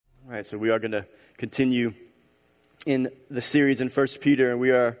tonight. So we are going to continue in the series in 1 Peter, and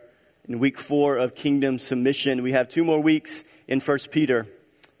we are in week 4 of Kingdom Submission. We have 2 more weeks in 1 Peter,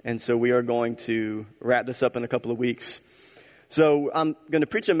 and so we are going to wrap this up in a couple of weeks. So I'm going to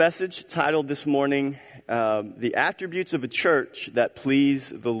preach a message titled this morning, The Attributes of a Church That Please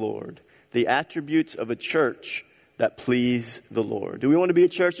the Lord. The attributes of a church that please the Lord. Do we want to be a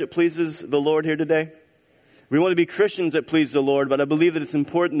church that pleases the Lord here today? We want to be Christians that please the Lord, but I believe that it's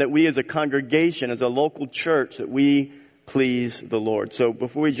important that we as a congregation, as a local church, that we please the Lord. So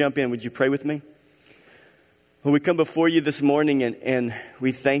before we jump in, would you pray with me? Well, we come before you this morning and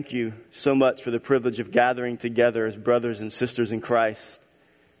we thank you so much for the privilege of gathering together as brothers and sisters in Christ.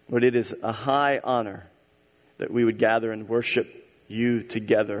 Lord, it is a high honor that we would gather and worship you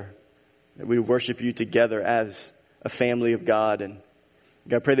together, that we would worship you together as a family of God. And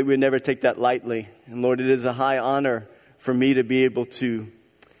God, I pray that we would never take that lightly. And Lord, it is a high honor for me to be able to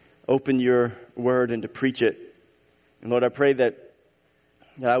open your word and to preach it. And Lord, I pray that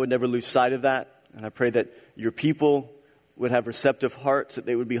I would never lose sight of that. And I pray that your people would have receptive hearts, that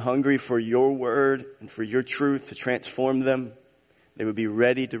they would be hungry for your word and for your truth to transform them. They would be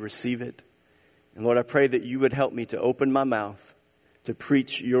ready to receive it. And Lord, I pray that you would help me to open my mouth to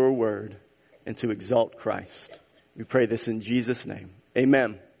preach your word and to exalt Christ. We pray this in Jesus' name.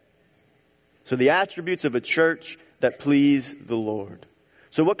 Amen. So the attributes of a church that please the Lord.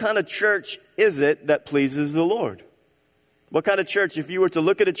 So what kind of church is it that pleases the Lord? What kind of church, if you were to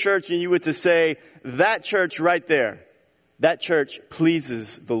look at a church and you were to say, that church right there, that church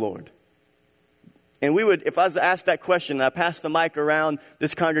pleases the Lord? And we would, if I was asked that question, and I passed the mic around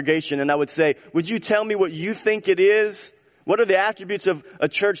this congregation and I would say, would you tell me what you think it is? What are the attributes of a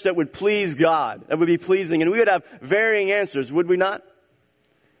church that would please God, that would be pleasing? And we would have varying answers, would we not?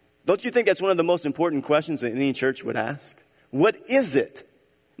 Don't you think that's one of the most important questions that any church would ask? What is it?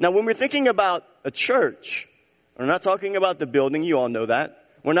 Now, when we're thinking about a church, we're not talking about the building. You all know that.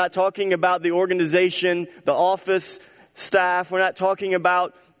 We're not talking about the organization, the office staff. We're not talking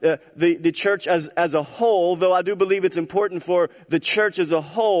about the church as a whole, though I do believe it's important for the church as a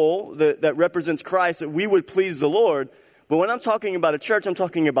whole that represents Christ, that we would please the Lord. But when I'm talking about a church, I'm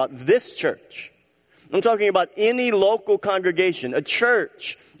talking about this church. I'm talking about any local congregation. A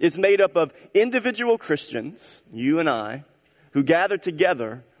church is made up of individual Christians, you and I, who gather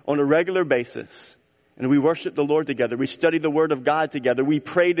together on a regular basis. And we worship the Lord together. We study the Word of God together. We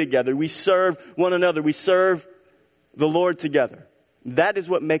pray together. We serve one another. We serve the Lord together. That is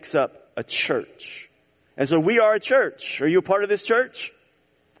what makes up a church. And so we are a church. Are you a part of this church?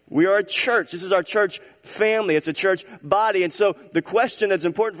 We are a church. This is our church family. It's a church body. And so the question that's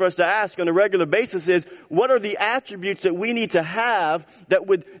important for us to ask on a regular basis is, what are the attributes that we need to have that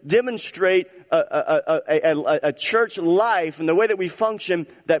would demonstrate a church life and the way that we function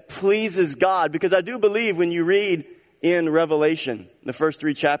that pleases God? Because I do believe when you read in Revelation, the first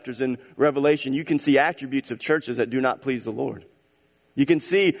 3 chapters in Revelation, you can see attributes of churches that do not please the Lord. You can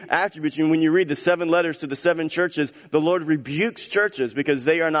see attributes, and when you read the 7 letters to the 7 churches, the Lord rebukes churches because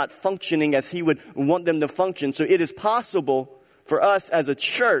they are not functioning as He would want them to function. So it is possible for us as a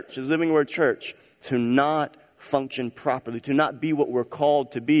church, as Living Word Church, to not function properly, to not be what we're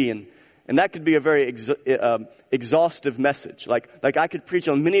called to be. And that could be a very exhaustive message. Like I could preach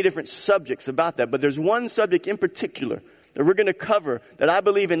on many different subjects about that, but there's one subject in particular that we're going to cover that I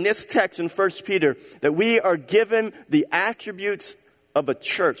believe in this text in 1 Peter, that we are given the attributes of a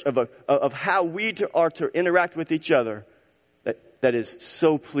church, of how we are to interact with each other, that is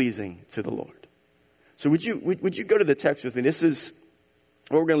so pleasing to the Lord. So would you go to the text with me? This is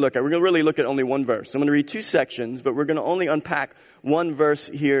what we're going to look at. We're going to really look at only one verse. I'm going to read 2 sections, but we're going to only unpack one verse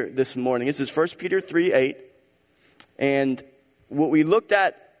here this morning. This is 1 Peter 3:8. And what we looked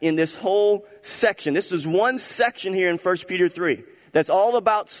at in this whole section, this is one section here in 1 Peter 3 that's all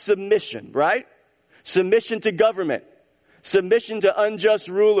about submission, right? Submission to government. Submission to unjust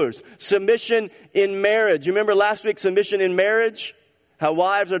rulers. Submission in marriage. You remember last week, submission in marriage? How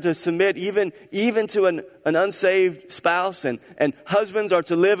wives are to submit even to an unsaved spouse. And husbands are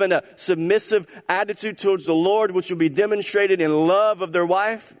to live in a submissive attitude towards the Lord, which will be demonstrated in love of their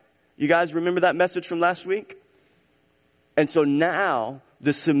wife. You guys remember that message from last week? And so now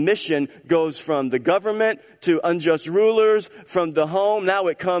the submission goes from the government to unjust rulers, from the home. Now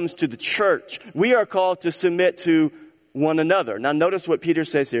it comes to the church. We are called to submit to one another. Now notice what Peter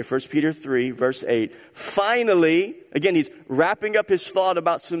says here, 1 Peter 3, verse 8. Finally, again, he's wrapping up his thought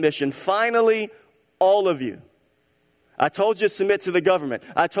about submission. Finally, all of you. I told you to submit to the government.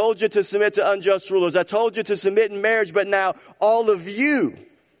 I told you to submit to unjust rulers. I told you to submit in marriage, but now all of you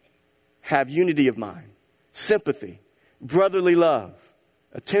have unity of mind, sympathy, brotherly love,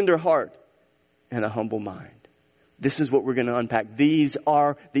 a tender heart, and a humble mind. This is what we're going to unpack. These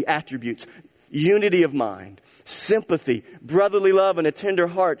are the attributes. Unity of mind, sympathy, brotherly love, and a tender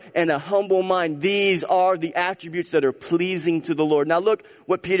heart, and a humble mind. These are the attributes that are pleasing to the Lord. Now look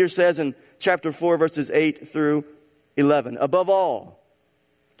what Peter says in chapter 4, verses 8 through 11. Above all,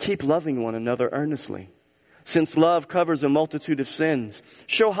 keep loving one another earnestly, since love covers a multitude of sins.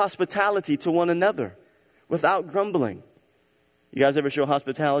 Show hospitality to one another without grumbling. You guys ever show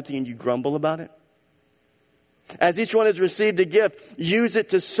hospitality and you grumble about it? As each one has received a gift, use it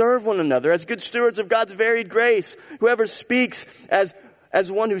to serve one another as good stewards of God's varied grace. Whoever speaks as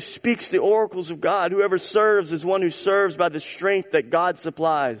one who speaks the oracles of God. Whoever serves as one who serves by the strength that God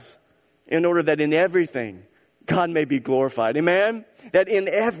supplies, in order that in everything God may be glorified. Amen? That in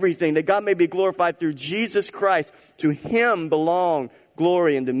everything that God may be glorified through Jesus Christ. To Him belong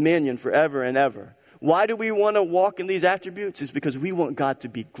glory and dominion forever and ever. Why do we want to walk in these attributes? It's because we want God to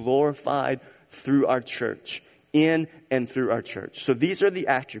be glorified through our church. In and through our church. So these are the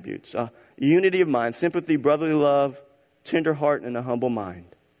attributes. Unity of mind, sympathy, brotherly love, tender heart, and a humble mind.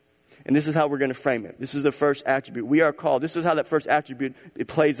 And this is how we're going to frame it. This is the first attribute. We are called, this is how that first attribute it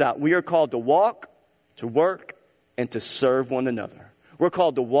plays out. We are called to walk, to work, and to serve one another. We're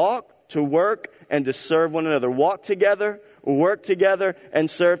called to walk, to work, and to serve one another. Walk together, work together, and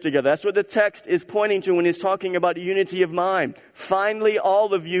serve together. That's what the text is pointing to when he's talking about unity of mind. Finally,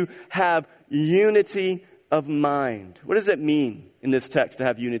 all of you have unity of mind. What does it mean in this text to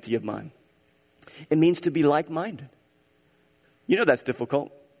have unity of mind? It means to be like-minded. You know that's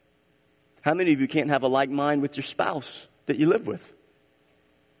difficult. How many of you can't have a like mind with your spouse that you live with?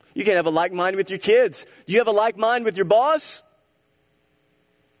 You can't have a like mind with your kids. Do you have a like mind with your boss?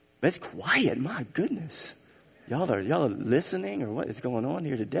 It's quiet. My goodness. Y'all are listening, or what is going on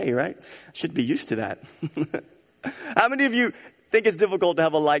here today, right? I should be used to that. How many of you think it's difficult to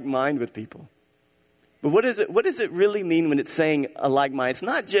have a like mind with people? But what does it really mean when it's saying a like mind? It's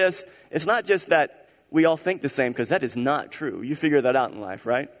not just that we all think the same, because that is not true. You figure that out in life,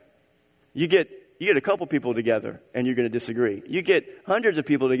 right? You get a couple people together and you're going to disagree. You get hundreds of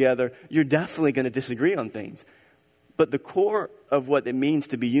people together, you're definitely going to disagree on things. But the core of what it means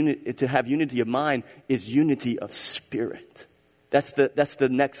to have unity of mind is unity of spirit. That's the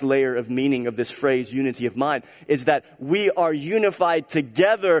next layer of meaning of this phrase, unity of mind, is that we are unified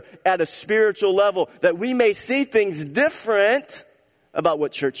together at a spiritual level, that we may see things different about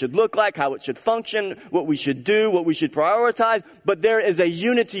what church should look like, how it should function, what we should do, what we should prioritize. But there is a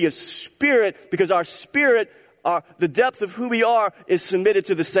unity of spirit, because our spirit, the depth of who we are, is submitted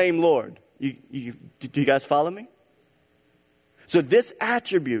to the same Lord. Do you guys follow me? So this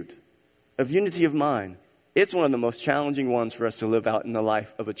attribute of unity of mind, it's one of the most challenging ones for us to live out in the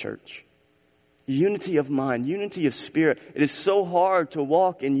life of a church. Unity of mind, unity of spirit. It is so hard to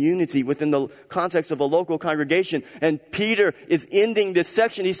walk in unity within the context of a local congregation. And Peter is ending this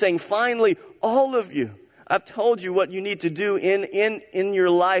section. He's saying, finally, all of you, I've told you what you need to do in your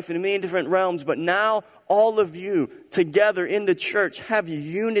life in many different realms, but now all of you together in the church have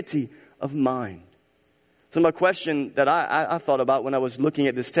unity of mind. So my question that I thought about when I was looking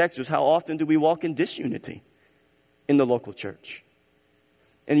at this text was, how often do we walk in disunity in the local church?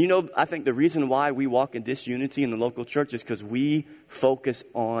 And you know, I think the reason why we walk in disunity in the local church is because we focus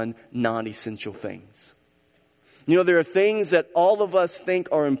on non-essential things. You know, there are things that all of us think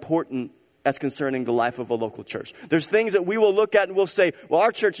are important as concerning the life of a local church. There's things that we will look at and we'll say, well,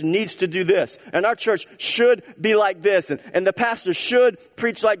 our church needs to do this, and our church should be like this, and the pastor should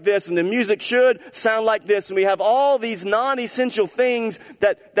preach like this, and the music should sound like this, and we have all these non-essential things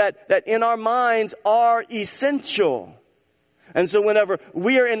that in our minds are essential. And so whenever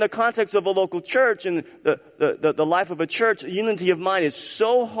we are in the context of a local church and the life of a church, unity of mind is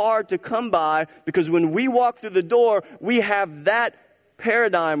so hard to come by, because when we walk through the door, we have that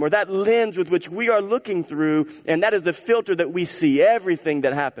paradigm or that lens with which we are looking through, and that is the filter that we see everything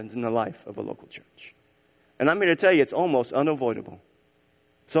that happens in the life of a local church. And I'm here to tell you, it's almost unavoidable.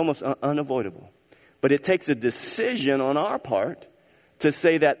 It's almost unavoidable. But it takes a decision on our part to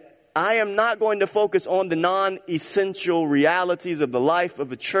say that I am not going to focus on the non-essential realities of the life of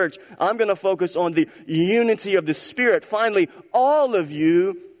the church. I'm going to focus on the unity of the Spirit. Finally, all of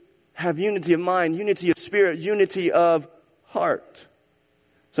you have unity of mind, unity of spirit, unity of heart.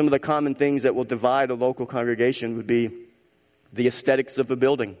 Some of the common things that will divide a local congregation would be the aesthetics of a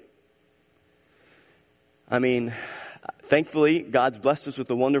building. I mean, thankfully, God's blessed us with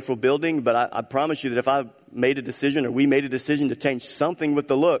a wonderful building, but I promise you that if I made a decision, or we made a decision to change something with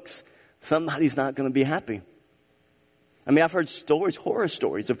the looks, somebody's not going to be happy. I mean, I've heard stories, horror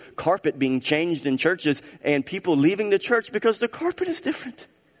stories of carpet being changed in churches and people leaving the church because the carpet is different.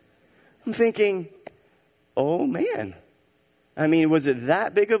 I'm thinking, oh man. I mean, was it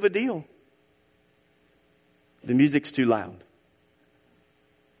that big of a deal? The music's too loud.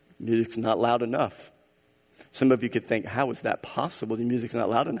 Music's not loud enough. Some of you could think, how is that possible? The music's not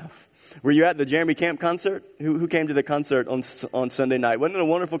loud enough. Were you at the Jeremy Camp concert? Who came to the concert on Sunday night? Wasn't it a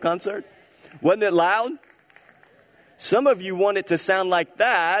wonderful concert? Wasn't it loud? Some of you want it to sound like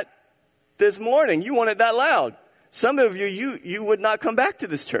that this morning. You want it that loud. Some of you would not come back to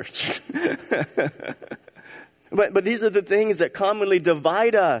this church. But these are the things that commonly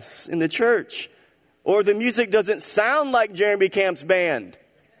divide us in the church. Or the music doesn't sound like Jeremy Camp's band.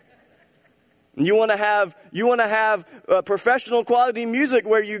 You want to have professional quality music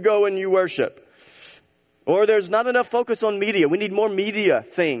where you go and you worship. Or there's not enough focus on media. We need more media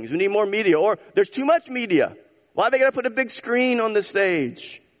things. We need more media. Or there's too much media. Why are they going to put a big screen on the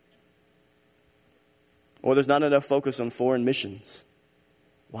stage? Or there's not enough focus on foreign missions.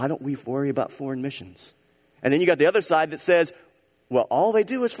 Why don't we worry about foreign missions? And then you got the other side that says, well, all they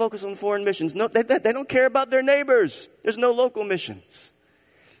do is focus on foreign missions. No, they don't care about their neighbors. There's no local missions.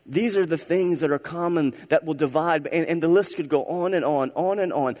 These are the things that are common that will divide, and the list could go on and on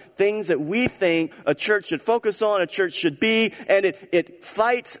and on. Things that we think a church should focus on, a church should be, and it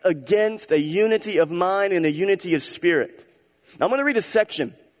fights against a unity of mind and a unity of spirit. Now, I'm going to read a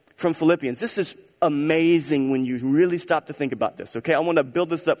section from Philippians. This is amazing when you really stop to think about this, okay? I want to build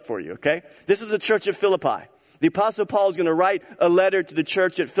this up for you, okay? This is the church at Philippi. The Apostle Paul is going to write a letter to the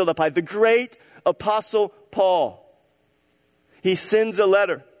church at Philippi. The great Apostle Paul. He sends a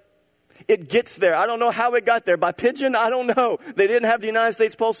letter. It gets there. I don't know how it got there. By pigeon? I don't know. They didn't have the United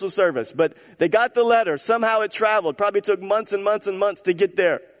States Postal Service, but they got the letter. Somehow it traveled. Probably took months and months and months to get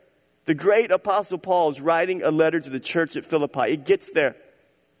there. The great Apostle Paul is writing a letter to the church at Philippi. It gets there.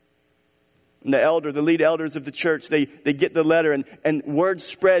 And the lead elders of the church, they get the letter and word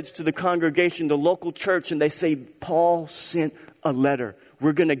spreads to the congregation, the local church, and they say, Paul sent a letter.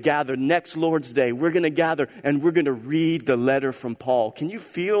 We're going to gather next Lord's Day. We're going to gather and we're going to read the letter from Paul. Can you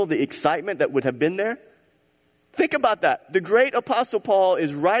feel the excitement that would have been there? Think about that. The great Apostle Paul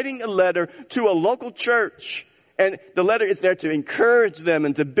is writing a letter to a local church. And the letter is there to encourage them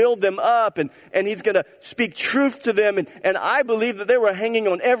and to build them up. And he's going to speak truth to them. And I believe that they were hanging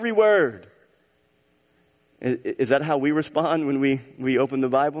on every word. Is that how we respond when we open the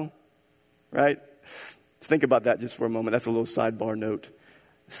Bible? Right? Let's think about that just for a moment. That's a little sidebar note.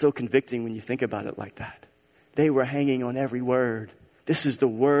 It's so convicting when you think about it like that. They were hanging on every word. This is the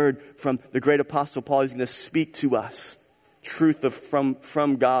word from the great Apostle Paul. He's going to speak to us. Truth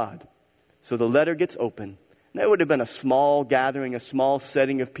from God. So the letter gets open. That would have been a small gathering, a small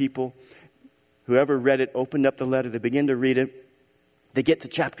setting of people. Whoever read it opened up the letter. They begin to read it. They get to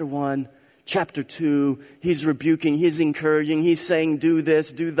chapter 1. Chapter 2, he's rebuking, he's encouraging, he's saying, do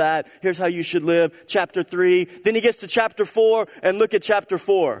this, do that. Here's how you should live. Chapter 3, then he gets to chapter 4, and look at chapter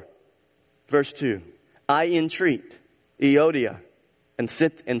 4. Verse 2, I entreat Euodia and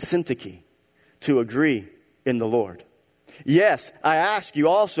Syntyche to agree in the Lord. Yes, I ask you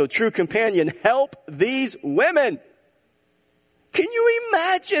also, true companion, help these women. Can you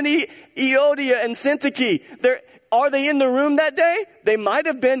imagine Euodia and Syntyche? Are they in the room that day? They might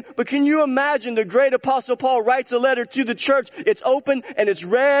have been, but can you imagine the great Apostle Paul writes a letter to the church, it's open and it's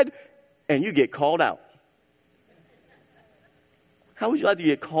read, and you get called out. How would you like to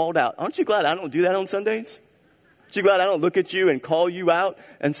get called out? Aren't you glad I don't do that on Sundays? Aren't you glad I don't look at you and call you out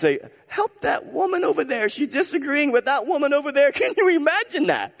and say, help that woman over there. She's disagreeing with that woman over there. Can you imagine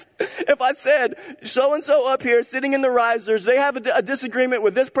that? If I said, so-and-so up here sitting in the risers, they have a disagreement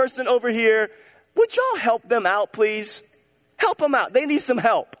with this person over here. Would y'all help them out, please? Help them out. They need some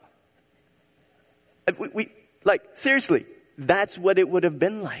help. Seriously, that's what it would have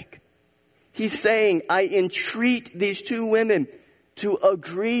been like. He's saying, I entreat these two women to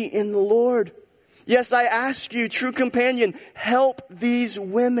agree in the Lord. Yes, I ask you, true companion, help these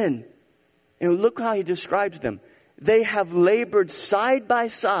women. And look how he describes them. They have labored side by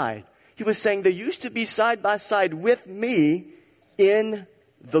side. He was saying they used to be side by side with me in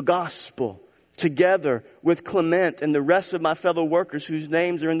the gospel, together with Clement and the rest of my fellow workers whose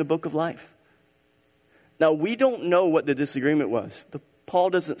names are in the book of life. Now, we don't know what the disagreement was. Paul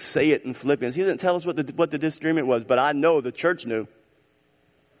doesn't say it in Philippians. He doesn't tell us what the disagreement was, but I know the church knew.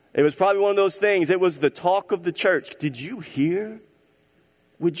 It was probably one of those things. It was the talk of the church. Did you hear?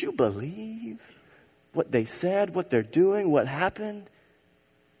 Would you believe what they said, what they're doing, what happened?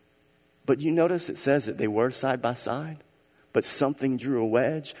 But you notice it says that they were side by side. But something drew a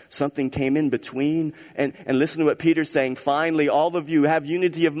wedge. Something came in between. And listen to what Peter's saying. Finally, all of you have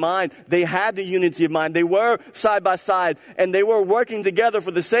unity of mind. They had the unity of mind. They were side by side. And they were working together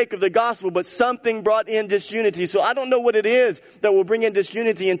for the sake of the gospel. But something brought in disunity. So I don't know what it is that will bring in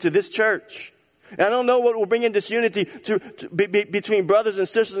disunity into this church. And I don't know what will bring in disunity between brothers and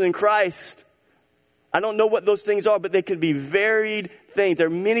sisters in Christ. I don't know what those things are, but they can be varied things. There are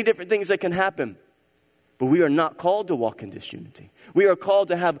many different things that can happen. But we are not called to walk in disunity. We are called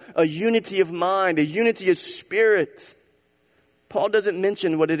to have a unity of mind, a unity of spirit. Paul doesn't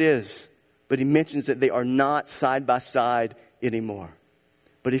mention what it is, but he mentions that they are not side by side anymore.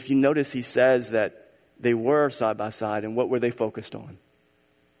 But if you notice, he says that they were side by side, and what were they focused on?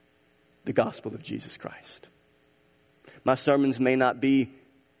 The gospel of Jesus Christ. My sermons may not be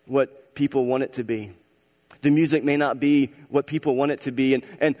what people want it to be. The music may not be what people want it to be.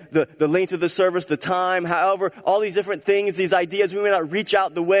 And the length of the service, the time, however, all these different things, these ideas, we may not reach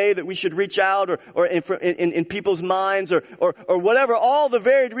out the way that we should reach out or in people's minds or whatever. All the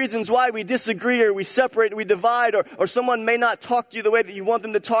varied reasons why we disagree or we separate, we divide, or someone may not talk to you the way that you want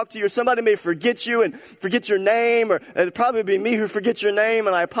them to talk to you, or somebody may forget you and forget your name, or it'll probably be me who forgets your name,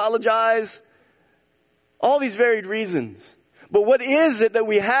 and I apologize. All these varied reasons. But what is it that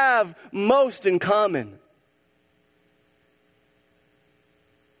we have most in common?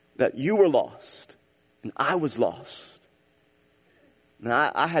 That you were lost, and I was lost. And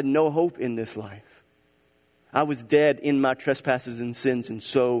I had no hope in this life. I was dead in my trespasses and sins, and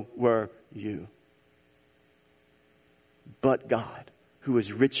so were you. But God, who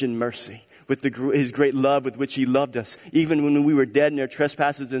is rich in mercy, with His great love with which He loved us, even when we were dead in our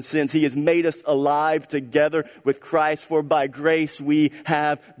trespasses and sins, He has made us alive together with Christ. For by grace we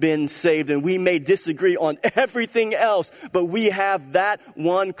have been saved. And we may disagree on everything else, but we have that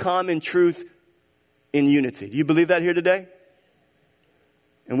one common truth in unity. Do you believe that here today?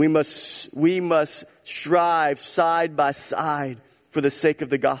 And we must strive side by side for the sake of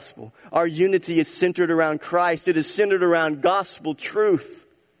the gospel. Our unity is centered around Christ. It is centered around gospel truth.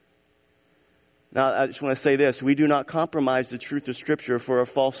 Now, I just want to say this. We do not compromise the truth of Scripture for a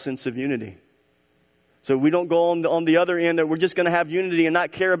false sense of unity. So we don't go on the other end that we're just going to have unity and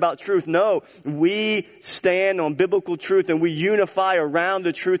not care about truth. No, we stand on biblical truth and we unify around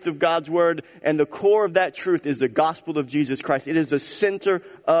the truth of God's Word. And the core of that truth is the gospel of Jesus Christ. It is the center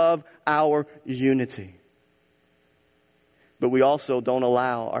of our unity. But we also don't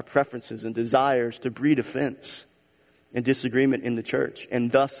allow our preferences and desires to breed offense and disagreement in the church,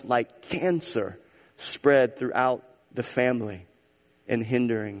 and thus, like cancer, spread throughout the family and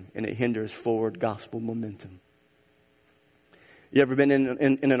it hinders forward gospel momentum. You ever been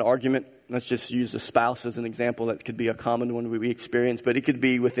in an argument? Let's just use a spouse as an example. That could be a common one we experience, but it could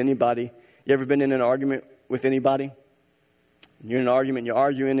be with anybody. You ever been in an argument with anybody? You're in an argument, you're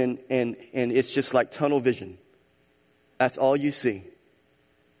arguing, and it's just like tunnel vision. That's all you see.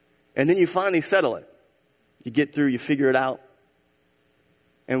 And then you finally settle it. You get through, you figure it out.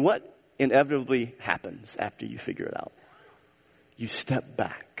 And what inevitably happens after you figure it out? You step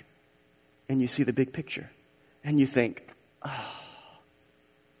back and you see the big picture. And you think, oh,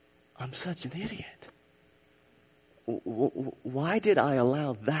 I'm such an idiot. Why did I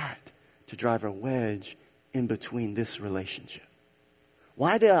allow that to drive a wedge in between this relationship?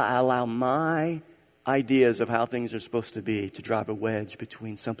 Why did I allow my ideas of how things are supposed to be to drive a wedge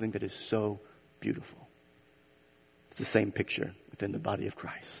between something that is so beautiful? It's the same picture within the body of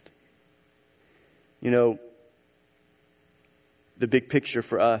Christ. You know, the big picture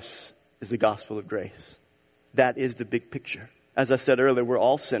for us is the gospel of grace. That is the big picture. As I said earlier, we're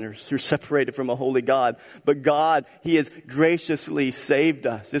all sinners who are separated from a holy God. But God, He has graciously saved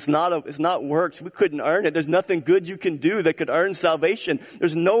us. It's not works. We couldn't earn it. There's nothing good you can do that could earn salvation.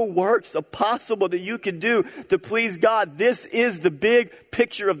 There's no works possible that you could do to please God. This is the big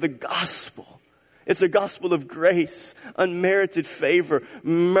picture of the gospel. It's a gospel of grace, unmerited favor,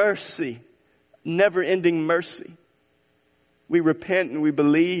 mercy, never-ending mercy. We repent and we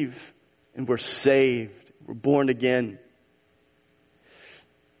believe and we're saved. We're born again.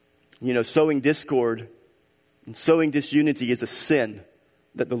 You know, sowing discord and sowing disunity is a sin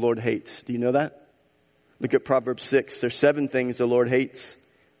that the Lord hates. Do you know that? Look at Proverbs 6. There's 7 things the Lord hates.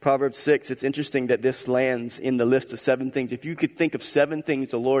 Proverbs 6, it's interesting that this lands in the list of 7 things. If you could think of 7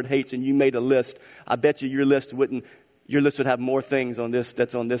 things the Lord hates and you made a list, I bet you your list would have more things on this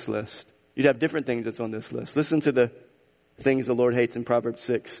that's on this list. You'd have different things that's on this list. Listen to the things the Lord hates in Proverbs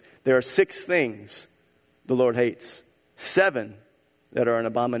 6. There are 6 things the Lord hates. 7 that are an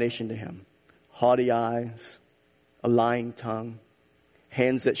abomination to Him. Haughty eyes, a lying tongue,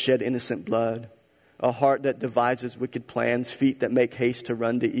 hands that shed innocent blood, a heart that devises wicked plans, feet that make haste to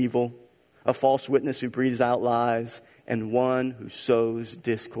run to evil, a false witness who breathes out lies, and one who sows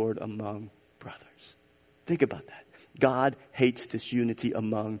discord among brothers. Think about that. God hates disunity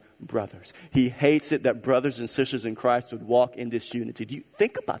among brothers. He hates it that brothers and sisters in Christ would walk in disunity. Do you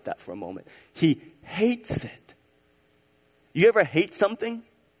think about that for a moment? He hates it. You ever hate something?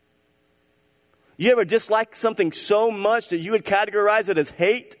 You ever dislike something so much that you would categorize it as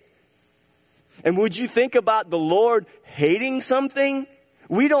hate? And would you think about the Lord hating something?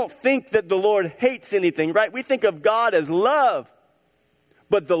 We don't think that the Lord hates anything, right? We think of God as love.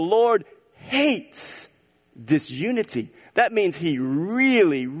 But the Lord hates disunity. That means he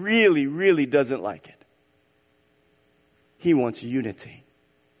really, really, really doesn't like it. He wants unity.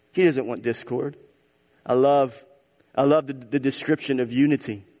 He doesn't want discord. I love the description of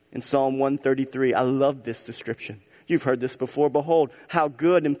unity in Psalm 133. I love this description. You've heard this before. Behold, how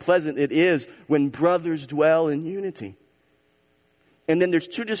good and pleasant it is when brothers dwell in unity. And then there's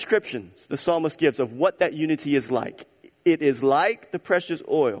two descriptions the psalmist gives of what that unity is like. It is like the precious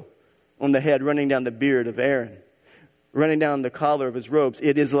oil on the head running down the beard of Aaron, running down the collar of his robes.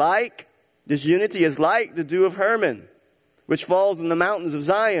 It is like, this unity is like the dew of Hermon, which falls on the mountains of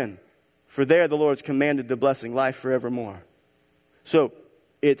Zion. For there the Lord has commanded the blessing, life forevermore. So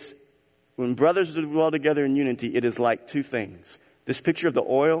it's when brothers dwell together in unity, it is like two things. This picture of the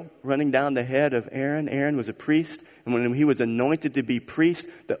oil running down the head of Aaron. Aaron was a priest. And when he was anointed to be priest,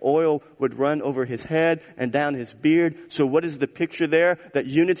 the oil would run over his head and down his beard. So what is the picture there? That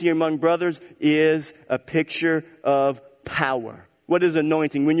unity among brothers is a picture of power. What is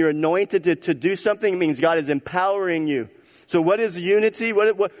anointing? When you're anointed to do something, it means God is empowering you. So what is unity?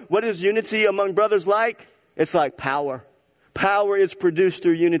 What is unity among brothers like? It's like power. Power is produced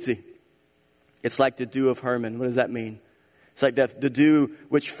through unity. It's like the dew of Hermon. What does that mean? It's like the dew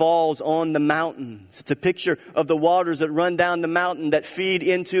which falls on the mountains. It's a picture of the waters that run down the mountain that feed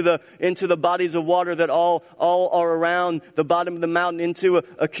into the bodies of water that all are around the bottom of the mountain, into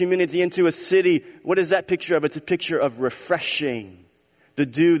a community, into a city. What is that picture of? It's a picture of refreshing. The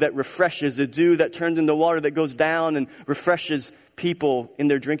dew that refreshes, the dew that turns into water that goes down and refreshes people in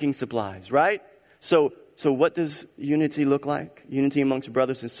their drinking supplies, right? So what does unity look like? Unity amongst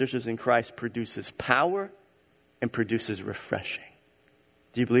brothers and sisters in Christ produces power and produces refreshing.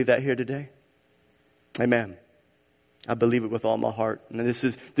 Do you believe that here today? Amen. I believe it with all my heart. And this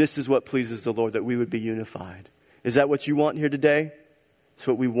is what pleases the Lord, that we would be unified. Is that what you want here today? It's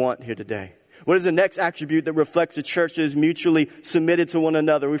what we want here today. What is the next attribute that reflects a church that is mutually submitted to one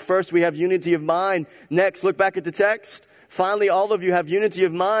another? First, we have unity of mind. Next, look back at the text. Finally, all of you have unity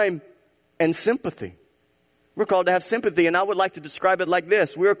of mind and sympathy. We're called to have sympathy, and I would like to describe it like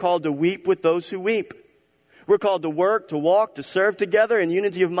this. We are called to weep with those who weep. We're called to work, to walk, to serve together in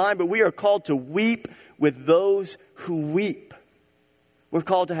unity of mind, but we are called to weep with those who weep. We're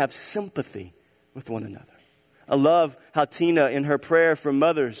called to have sympathy with one another. I love how Tina, in her prayer for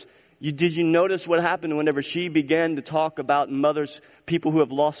mothers, did you notice what happened whenever she began to talk about mothers, people who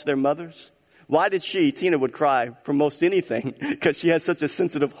have lost their mothers? Why did Tina would cry for most anything because she has such a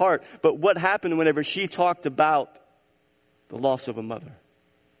sensitive heart. But what happened whenever she talked about the loss of a mother?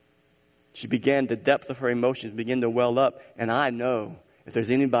 She began, the depth of her emotions began to well up. And I know if there's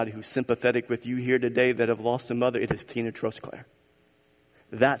anybody who's sympathetic with you here today that have lost a mother, it is Tina Trosclair.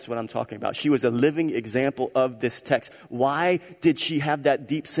 That's what I'm talking about. She was a living example of this text. Why did she have that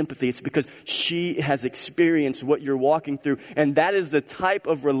deep sympathy? It's because she has experienced what you're walking through. And that is the type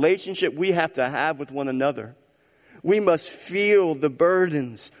of relationship we have to have with one another. We must feel the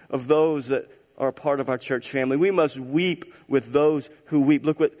burdens of those that are a part of our church family. We must weep with those who weep.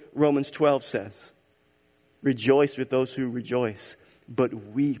 Look what Romans 12 says. Rejoice with those who rejoice, but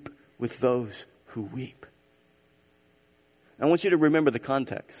weep with those who weep. I want you to remember the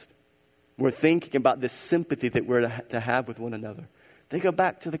context. We're thinking about this sympathy that we're to have with one another. Think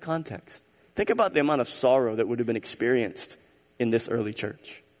back to the context. Think about the amount of sorrow that would have been experienced in this early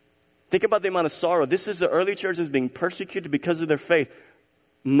church. Think about the amount of sorrow. This is the early church that's being persecuted because of their faith.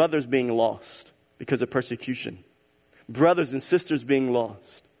 Mothers being lost because of persecution. Brothers and sisters being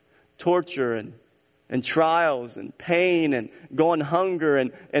lost. Torture and trials and pain and going hunger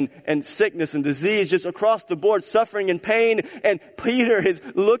and sickness and disease, just across the board, suffering and pain. And Peter is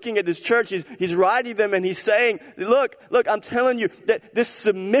looking at this church. He's writing them and he's saying, look, I'm telling you that this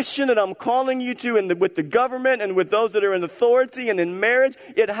submission that I'm calling you to with the government and with those that are in authority and in marriage,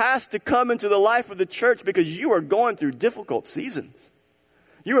 it has to come into the life of the church because you are going through difficult seasons.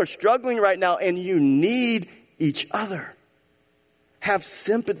 You are struggling right now and you need each other. Have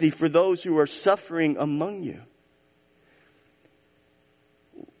sympathy for those who are suffering among you.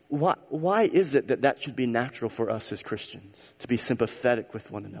 Why is it that that should be natural for us as Christians, to be sympathetic with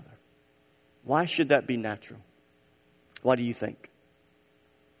one another? Why should that be natural? Why do you think?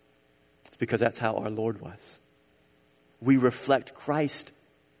 It's because that's how our Lord was. We reflect Christ.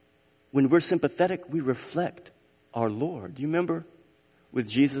 When we're sympathetic, we reflect our Lord. Do you remember with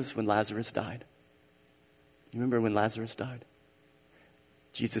Jesus when Lazarus died? You remember when Lazarus died?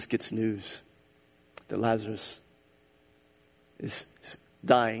 Jesus gets news that Lazarus is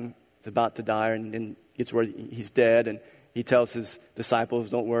dying, is about to die, and then gets where he's dead, and he tells his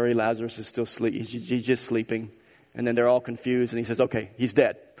disciples, don't worry, Lazarus is still asleep. He's just sleeping. And then they're all confused, and he says, okay, he's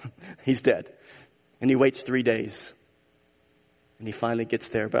dead. He's dead. And he waits 3 days. And he finally gets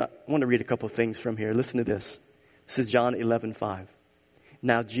there. But I want to read a couple of things from here. Listen to this. This is John 11:5.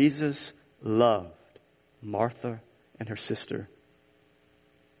 Now Jesus loved Martha and her sister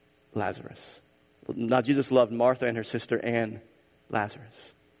Lazarus. Now Jesus loved Martha and her sister and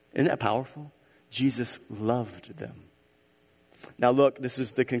Lazarus. Isn't that powerful? Jesus loved them. Now look, this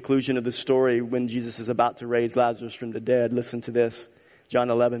is the conclusion of the story when Jesus is about to raise Lazarus from the dead. Listen to this. John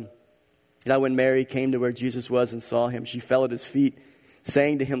 11. Now when Mary came to where Jesus was and saw him, she fell at his feet,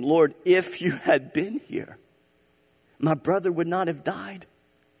 saying to him, Lord, if you had been here, my brother would not have died.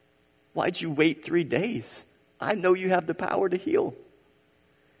 Why'd you wait 3 days? I know you have the power to heal.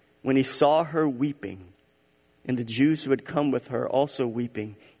 When he saw her weeping, and the Jews who had come with her also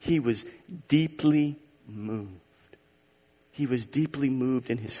weeping, he was deeply moved. He was deeply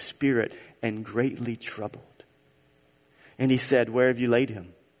moved in his spirit and greatly troubled. And he said, where have you laid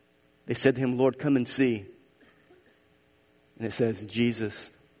him? They said to him, Lord, come and see. And it says,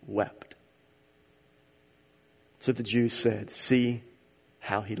 Jesus wept. So the Jews said, see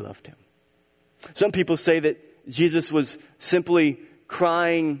how he loved him. Some people say that Jesus was simply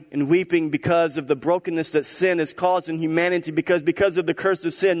crying and weeping because of the brokenness that sin has caused in humanity, because of the curse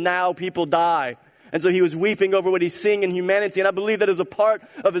of sin, now people die. And so he was weeping over what he's seeing in humanity. And I believe that is a part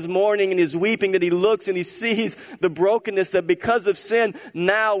of his mourning and his weeping, that he looks and he sees the brokenness that because of sin,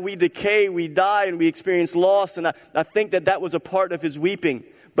 now we decay, we die, and we experience loss. And I think that that was a part of his weeping.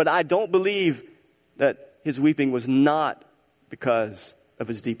 But I don't believe that his weeping was not because of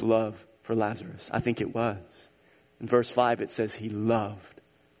his deep love for Lazarus. I think it was. In verse 5, it says he loved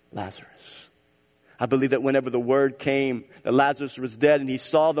Lazarus. I believe that whenever the word came that Lazarus was dead and he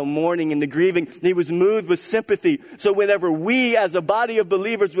saw the mourning and the grieving, he was moved with sympathy. So whenever we as a body of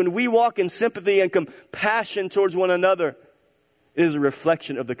believers, when we walk in sympathy and compassion towards one another, it is a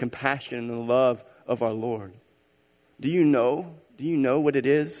reflection of the compassion and the love of our Lord. Do you know what it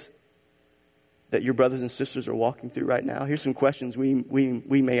is that your brothers and sisters are walking through right now? Here's some questions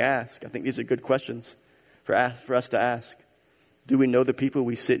we may ask. I think these are good questions for us to ask. Do we know the people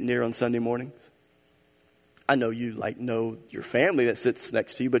we sit near on Sunday mornings? I know you know your family that sits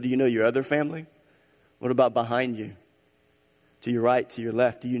next to you, but do you know your other family? What about behind you? To your right, to your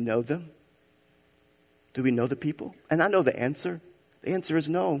left, do you know them? Do we know the people? And I know the answer. The answer is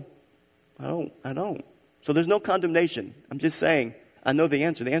no. I don't. So there's no condemnation. I'm just saying, I know the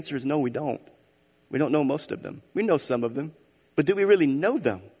answer. The answer is no, we don't. We don't know most of them. We know some of them. But do we really know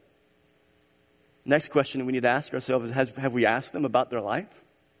them? Next question we need to ask ourselves is, have we asked them about their life?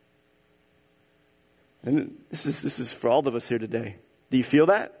 And this is for all of us here today. Do you feel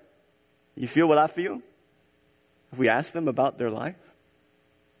that? You feel what I feel? Have we asked them about their life?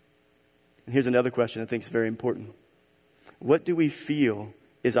 And here's another question I think is very important. What do we feel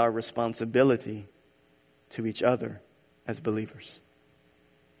is our responsibility to each other as believers?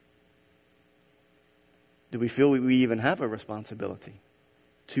 Do we feel we even have a responsibility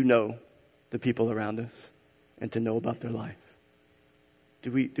to know the people around us and to know about their life?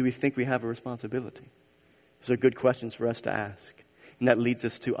 Do we think we have a responsibility? Those are good questions for us to ask. And that leads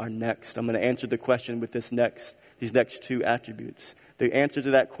us to our next. I'm going to answer the question with these next two attributes. The answer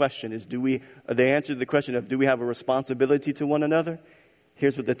to that question is, do we have a responsibility to one another?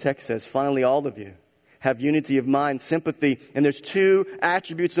 Here's what the text says. Finally, all of you have unity of mind, sympathy, and there's two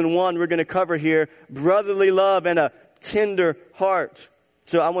attributes in one we're going to cover here: brotherly love and a tender heart.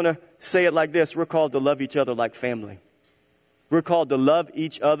 So I want to say it like this. We're called to love each other like family. We're called to love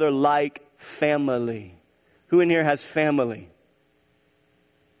each other like family. Who in here has family?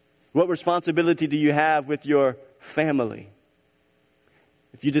 What responsibility do you have with your family?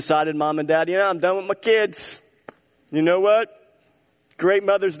 If you decided, Mom and Dad, I'm done with my kids. You know what? Great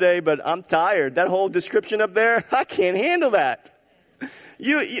Mother's Day, but I'm tired. That whole description up there, I can't handle that.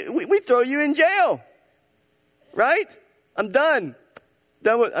 We throw you in jail. Right? I'm done.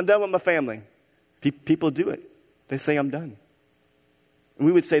 I'm done with my family. People do it. They say, I'm done. And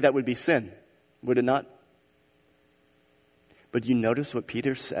we would say that would be sin. Would it not? But you notice what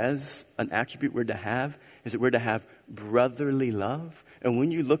Peter says an attribute we're to have is that we're to have brotherly love. And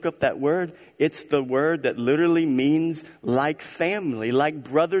when you look up that word, it's the word that literally means like family, like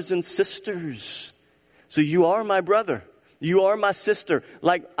brothers and sisters. So you are my brother. You are my sister.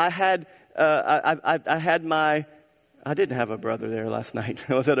 Like I didn't have a brother there last night.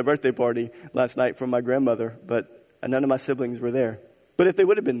 I was at a birthday party last night for my grandmother, but none of my siblings were there. But if they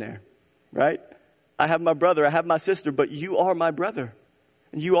would have been there, right? I have my brother, I have my sister, but you are my brother.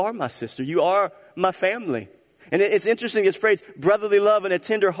 And you are my sister. You are my family. And it's interesting, this phrase, brotherly love and a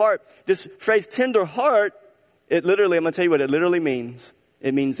tender heart. This phrase, tender heart, I'm going to tell you what it literally means.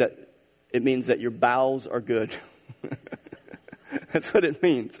 It means that your bowels are good. That's what it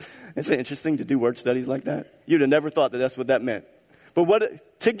means. It's interesting to do word studies like that. You'd have never thought that that's what that meant.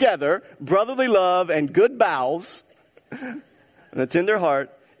 But together, brotherly love and good bowels and a tender heart,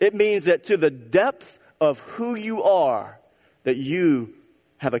 it means that to the depth of who you are, that you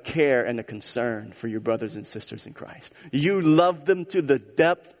have a care and a concern for your brothers and sisters in Christ. You love them to the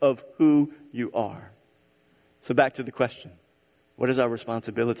depth of who you are. So back to the question. What is our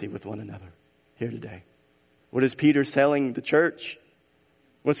responsibility with one another here today? What is Peter telling the church?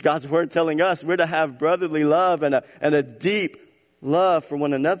 What's God's word telling us? We're to have brotherly love and a deep love for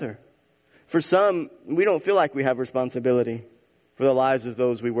one another. For some, we don't feel like we have responsibility for the lives of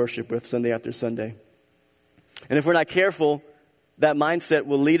those we worship with Sunday after Sunday. And if we're not careful, that mindset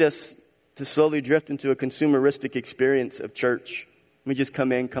will lead us to slowly drift into a consumeristic experience of church. We just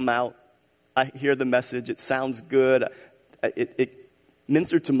come in, come out. I hear the message. It sounds good. It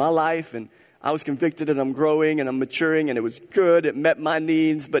ministered to my life, and I was convicted, and I'm growing, and I'm maturing, and it was good. It met my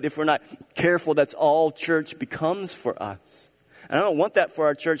needs. But if we're not careful, that's all church becomes for us. And I don't want that for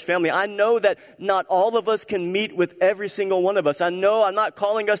our church family. I know that not all of us can meet with every single one of us. I know I'm not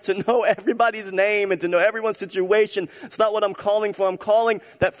calling us to know everybody's name and to know everyone's situation. It's not what I'm calling for. I'm calling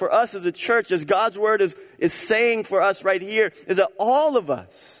that for us as a church, as God's word is saying for us right here, is that all of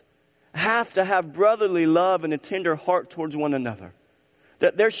us have to have brotherly love and a tender heart towards one another.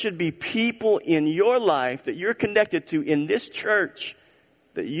 That there should be people in your life that you're connected to in this church,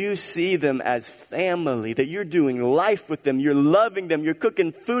 that you see them as family, that you're doing life with them, you're loving them, you're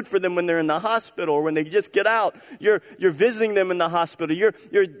cooking food for them when they're in the hospital or when they just get out, you're visiting them in the hospital,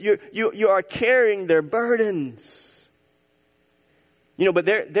 you are carrying their burdens. You know, but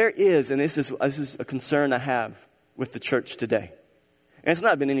there is, and this is a concern I have with the church today. And it's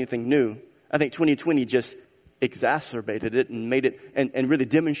not been anything new. I think 2020 just exacerbated it and made it, and really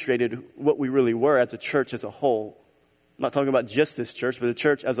demonstrated what we really were as a church as a whole. I'm not talking about just this church, but the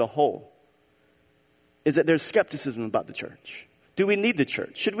church as a whole, is that there's skepticism about the church. Do we need the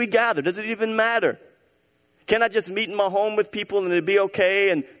church? Should we gather? Does it even matter? Can I just meet in my home with people and it'll be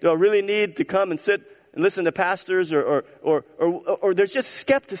okay? And do I really need to come and sit and listen to pastors? Or there's just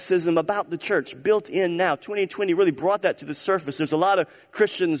skepticism about the church built in now. 2020 really brought that to the surface. There's a lot of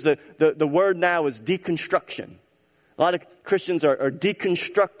Christians, the word now is deconstruction. A lot of Christians are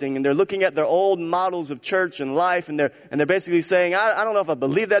deconstructing, and they're looking at their old models of church and life, and they're basically saying, I don't know if I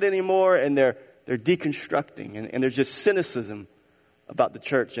believe that anymore, and they're deconstructing, and there's just cynicism about the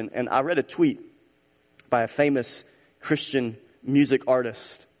church. And I read a tweet by a famous Christian music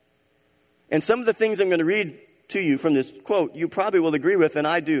artist. And some of the things I'm going to read to you from this quote, you probably will agree with, and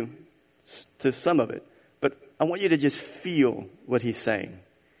I do, to some of it. But I want you to just feel what he's saying.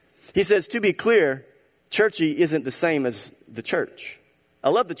 He says, to be clear, churchy isn't the same as the church. I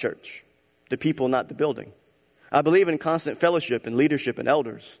love the church, the people, not the building. I believe in constant fellowship and leadership and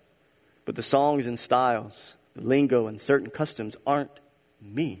elders. But the songs and styles, the lingo and certain customs aren't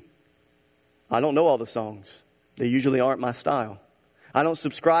me. I don't know all the songs. They usually aren't my style. I don't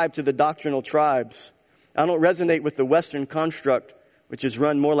subscribe to the doctrinal tribes. I don't resonate with the Western construct, which is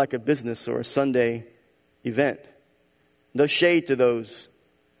run more like a business or a Sunday event. No shade to those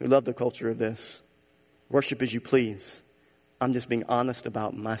who love the culture of this. Worship as you please. I'm just being honest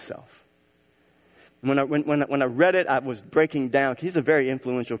about myself. When I read it, I was breaking down. He's a very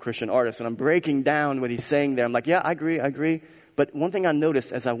influential Christian artist, and I'm breaking down what he's saying there. I'm like, yeah, I agree. But one thing I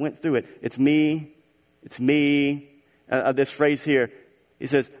noticed as I went through it, it's me. This phrase here, he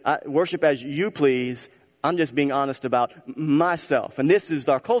says, worship as you please. I'm just being honest about myself. And this is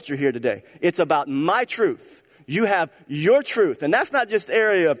our culture here today. It's about my truth. You have your truth. And that's not just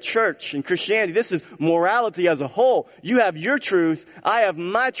area of church and Christianity. This is morality as a whole. You have your truth. I have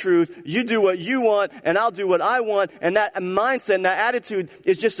my truth. You do what you want, and I'll do what I want. And that mindset and that attitude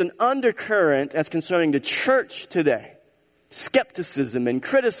is just an undercurrent as concerning the church today. Skepticism and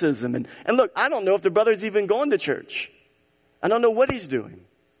criticism. And look, I don't know if the brother's even going to church. I don't know what he's doing.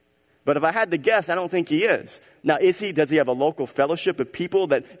 But if I had to guess, I don't think he is. Now, does he have a local fellowship of people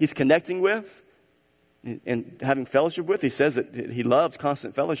that he's connecting with and having fellowship with? He says that he loves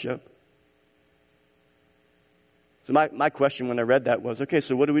constant fellowship. So my question when I read that was, okay,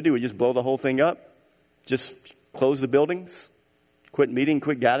 so what do? We just blow the whole thing up? Just close the buildings? Quit meeting,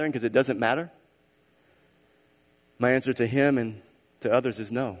 quit gathering because it doesn't matter? My answer to him and to others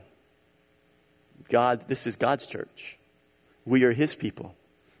is no. This is God's church. We are his people.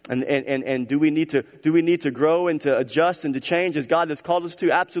 And do we need to grow and to adjust and to change as God has called us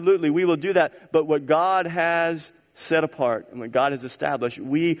to? Absolutely, we will do that. But what God has set apart and what God has established,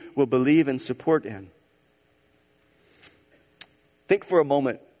 we will believe and support in. Think for a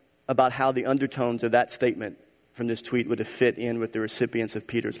moment about how the undertones of that statement from this tweet would have fit in with the recipients of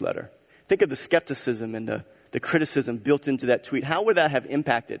Peter's letter. Think of the skepticism and the criticism built into that tweet. How would that have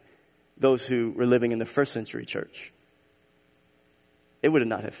impacted those who were living in the first century church? It would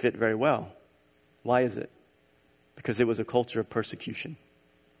not have fit very well. Why is it? Because it was a culture of persecution.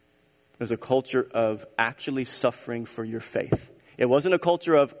 It was a culture of actually suffering for your faith. It wasn't a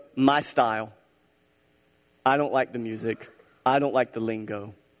culture of my style. I don't like the music. I don't like the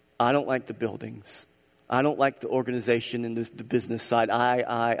lingo. I don't like the buildings. I don't like the organization and the business side.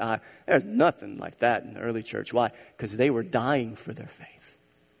 I. There's nothing like that in the early church. Why? Because they were dying for their faith.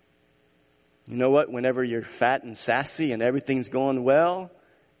 You know what? Whenever you're fat and sassy and everything's going well,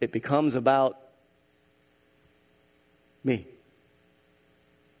 it becomes about me.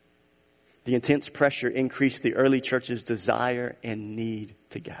 The intense pressure increased the early church's desire and need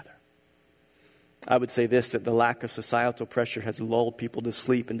to gather. I would say this, that the lack of societal pressure has lulled people to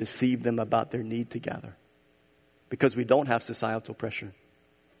sleep and deceived them about their need to gather. Because we don't have societal pressure.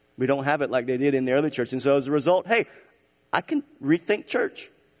 We don't have it like they did in the early church. And so as a result, hey, I can rethink church.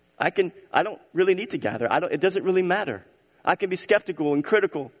 I don't really need to gather. It doesn't really matter. I can be skeptical and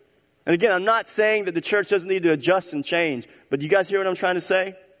critical. And again, I'm not saying that the church doesn't need to adjust and change. But you guys hear what I'm trying to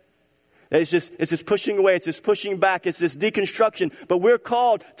say? It's just pushing away. It's just pushing back. It's this deconstruction. But we're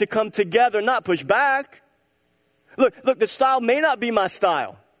called to come together, not push back. Look, the style may not be my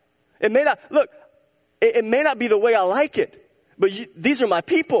style. It may not be the way I like it. But these are my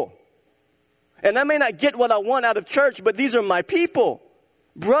people. And I may not get what I want out of church, but these are my people.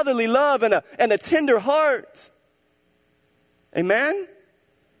 Brotherly love and a tender heart. Amen?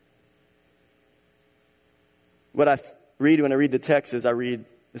 What I read when I read the text is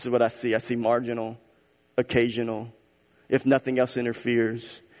this is what I see. I see marginal, occasional, if nothing else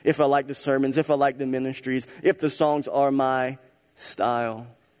interferes. If I like the sermons, if I like the ministries, if the songs are my style.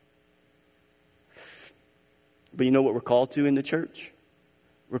 But you know what we're called to in the church?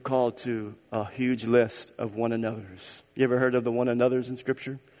 We're called to a huge list of one another's. You ever heard of the one another's in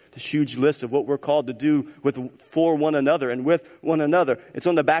Scripture? This huge list of what we're called to do for one another and with one another. It's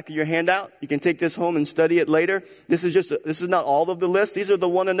on the back of your handout. You can take this home and study it later. This is not all of the list. These are the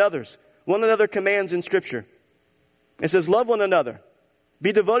one another's. One another commands in Scripture. It says, love one another.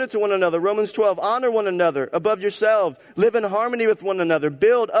 Be devoted to one another. Romans 12, honor one another above yourselves. Live in harmony with one another.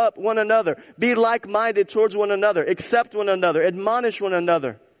 Build up one another. Be like-minded towards one another. Accept one another. Admonish one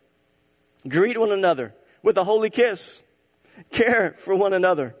another. Greet one another with a holy kiss. Care for one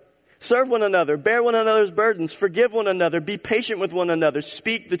another. Serve one another. Bear one another's burdens. Forgive one another. Be patient with one another.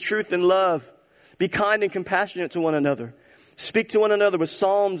 Speak the truth in love. Be kind and compassionate to one another. Speak to one another with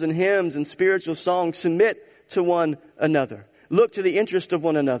psalms and hymns and spiritual songs. Submit to one another. Look to the interest of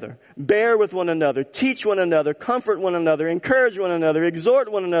one another. Bear with one another. Teach one another. Comfort one another. Encourage one another.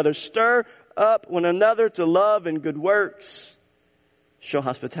 Exhort one another. Stir up one another to love and good works. Show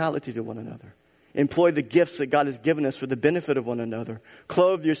hospitality to one another. Employ the gifts that God has given us for the benefit of one another.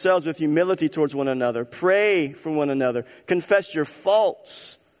 Clothe yourselves with humility towards one another. Pray for one another. Confess your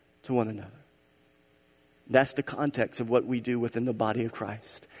faults to one another. That's the context of what we do within the body of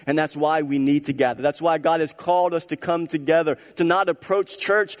Christ. And that's why we need to gather. That's why God has called us to come together, to not approach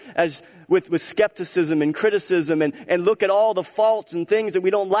church as with skepticism and criticism and look at all the faults and things that we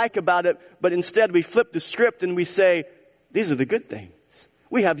don't like about it, but instead we flip the script and we say, these are the good things.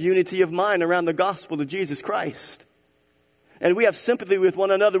 We have unity of mind around the gospel of Jesus Christ. And we have sympathy with one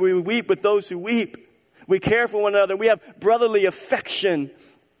another. We weep with those who weep. We care for one another. We have brotherly affection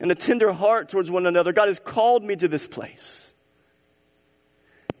and a tender heart towards one another. God has called me to this place.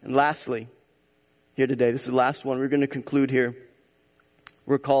 And lastly, here today, this is the last one. We're going to conclude here.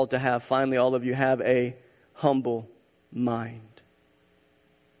 We're called to have, finally, all of you have a humble mind.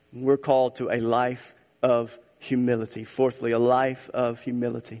 We're called to a life of humility. Fourthly, a life of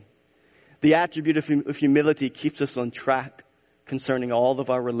humility. The attribute of humility keeps us on track concerning all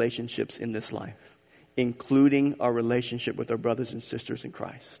of our relationships in this life, including our relationship with our brothers and sisters in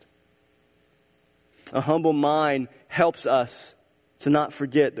Christ. A humble mind helps us to not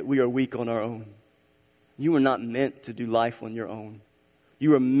forget that we are weak on our own. You are not meant to do life on your own.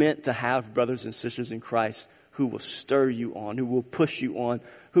 You are meant to have brothers and sisters in Christ who will stir you on, who will push you on,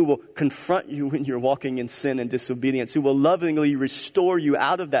 who will confront you when you're walking in sin and disobedience, who will lovingly restore you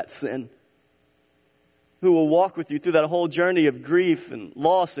out of that sin, who will walk with you through that whole journey of grief and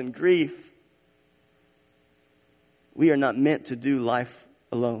loss and grief. We are not meant to do life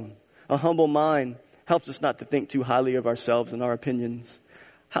alone. A humble mind helps us not to think too highly of ourselves and our opinions.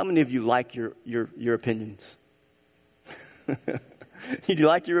 How many of you like your opinions? Do you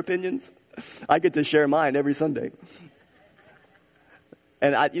like your opinions? I get to share mine every Sunday.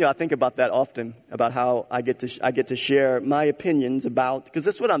 And I think about that often, about how I get to share my opinions about, because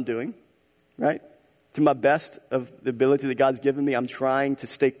that's what I'm doing, right? To my best of the ability that God's given me, I'm trying to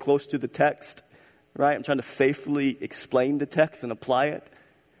stay close to the text, right? I'm trying to faithfully explain the text and apply it.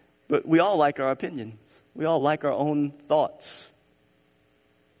 But we all like our opinions. We all like our own thoughts.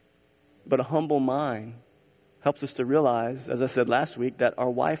 But a humble mind helps us to realize, as I said last week, that our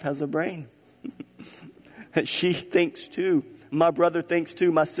wife has a brain. That she thinks too. My brother thinks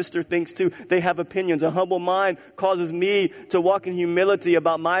too. My sister thinks too. They have opinions. A humble mind causes me to walk in humility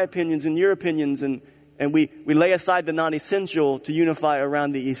about my opinions and your opinions. And we lay aside the non-essential to unify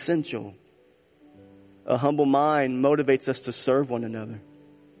around the essential. A humble mind motivates us to serve one another.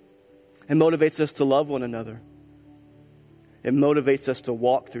 It motivates us to love one another. It motivates us to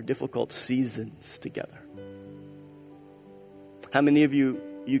walk through difficult seasons together. How many of you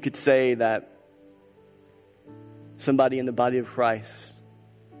could say that somebody in the body of Christ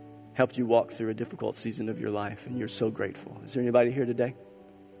helped you walk through a difficult season of your life and you're so grateful? Is there anybody here today?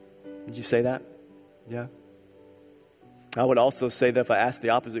 Did you say that? Yeah. I would also say that if I asked the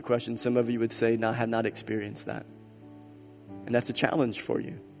opposite question, some of you would say, no, I have not experienced that. And that's a challenge for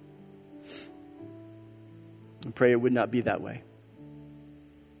you. I pray it would not be that way.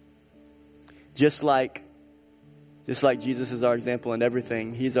 Just like Jesus is our example in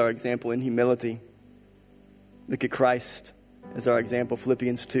everything, He's our example in humility. Look at Christ as our example,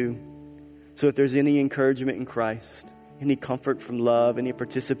 Philippians 2. So if there's any encouragement in Christ, any comfort from love, any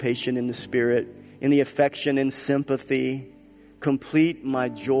participation in the Spirit, any affection and sympathy, complete my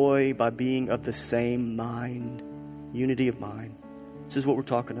joy by being of the same mind, unity of mind. This is what we're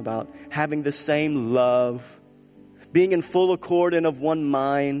talking about. Having the same love, being in full accord and of one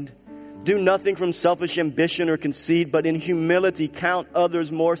mind. Do nothing from selfish ambition or conceit, but in humility count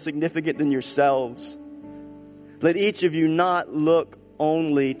others more significant than yourselves. Let each of you not look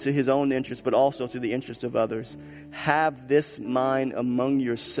only to his own interest, but also to the interest of others. Have this mind among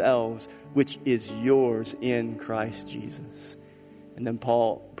yourselves, which is yours in Christ Jesus. And then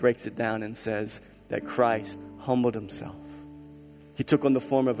Paul breaks it down and says that Christ humbled himself. He took on the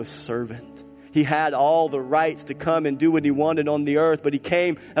form of a servant. He had all the rights to come and do what he wanted on the earth, but he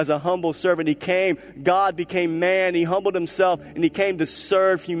came as a humble servant. God became man. He humbled himself, and he came to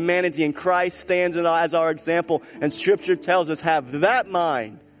serve humanity. And Christ stands as our example. And Scripture tells us, have that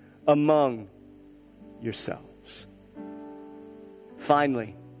mind among yourselves.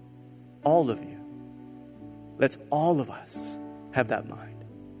 Finally, all of you, let's all of us have that mind.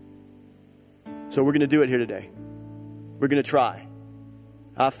 So we're going to do it here today. We're going to try.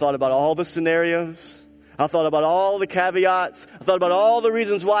 I've thought about all the scenarios. I've thought about all the caveats. I've thought about all the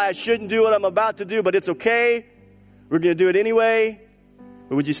reasons why I shouldn't do what I'm about to do, but it's okay. We're going to do it anyway.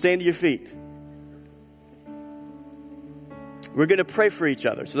 But would you stand to your feet? We're going to pray for each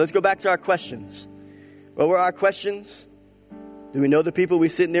other. So let's go back to our questions. What were our questions? Do we know the people we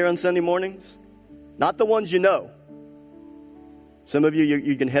sit near on Sunday mornings? Not the ones you know. Some of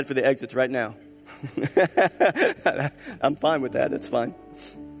you can head for the exits right now. I'm fine with that. That's fine.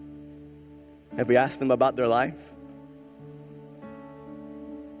 Have we asked them about their life?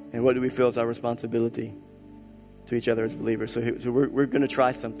 And what do we feel is our responsibility to each other as believers? So we're going to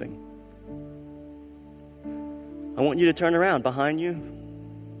try something. I want you to turn around behind you,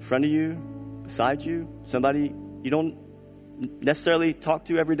 in front of you, beside you, somebody you don't necessarily talk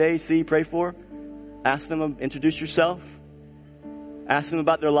to every day, see, pray for. Ask them, introduce yourself. Ask them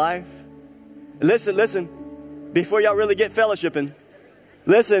about their life. Listen, before y'all really get fellowshipping,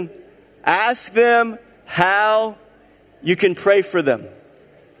 listen, ask them how you can pray for them.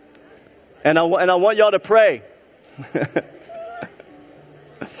 And I want y'all to pray.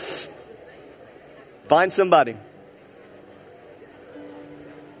 Find somebody.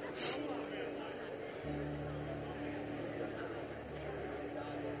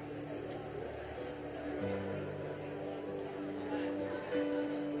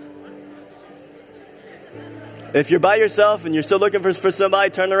 If you're by yourself and you're still looking for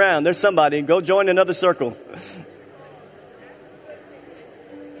somebody, turn around. There's somebody. Go join another circle.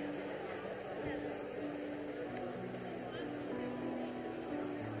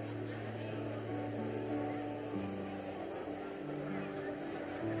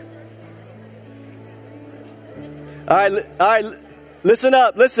 All right. Listen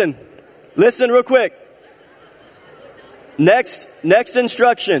up. Listen real quick. Next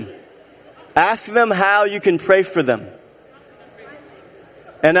instruction. Ask them how you can pray for them.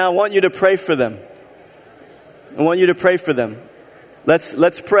 And I want you to pray for them. I want you to pray for them.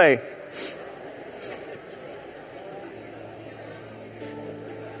 Let's pray.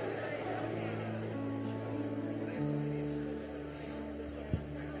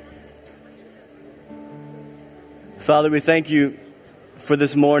 Father, we thank you for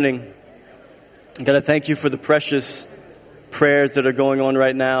this morning. God, I thank you for the precious prayers that are going on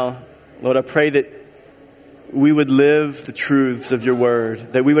right now. Lord, I pray that we would live the truths of your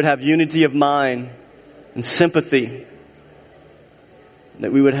word, that we would have unity of mind and sympathy,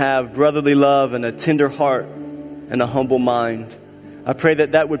 that we would have brotherly love and a tender heart and a humble mind. I pray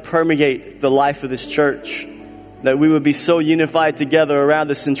that that would permeate the life of this church, that we would be so unified together around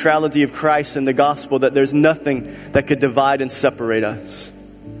the centrality of Christ and the gospel that there's nothing that could divide and separate us.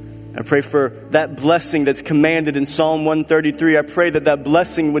 I pray for that blessing that's commanded in Psalm 133. I pray that that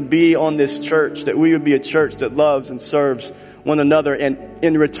blessing would be on this church, that we would be a church that loves and serves one another and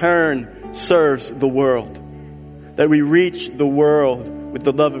in return serves the world. That we reach the world with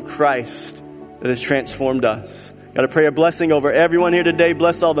the love of Christ that has transformed us. God, I pray a blessing over everyone here today.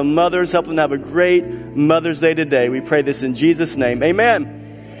 Bless all the mothers. Help them have a great Mother's Day today. We pray this in Jesus' name. Amen.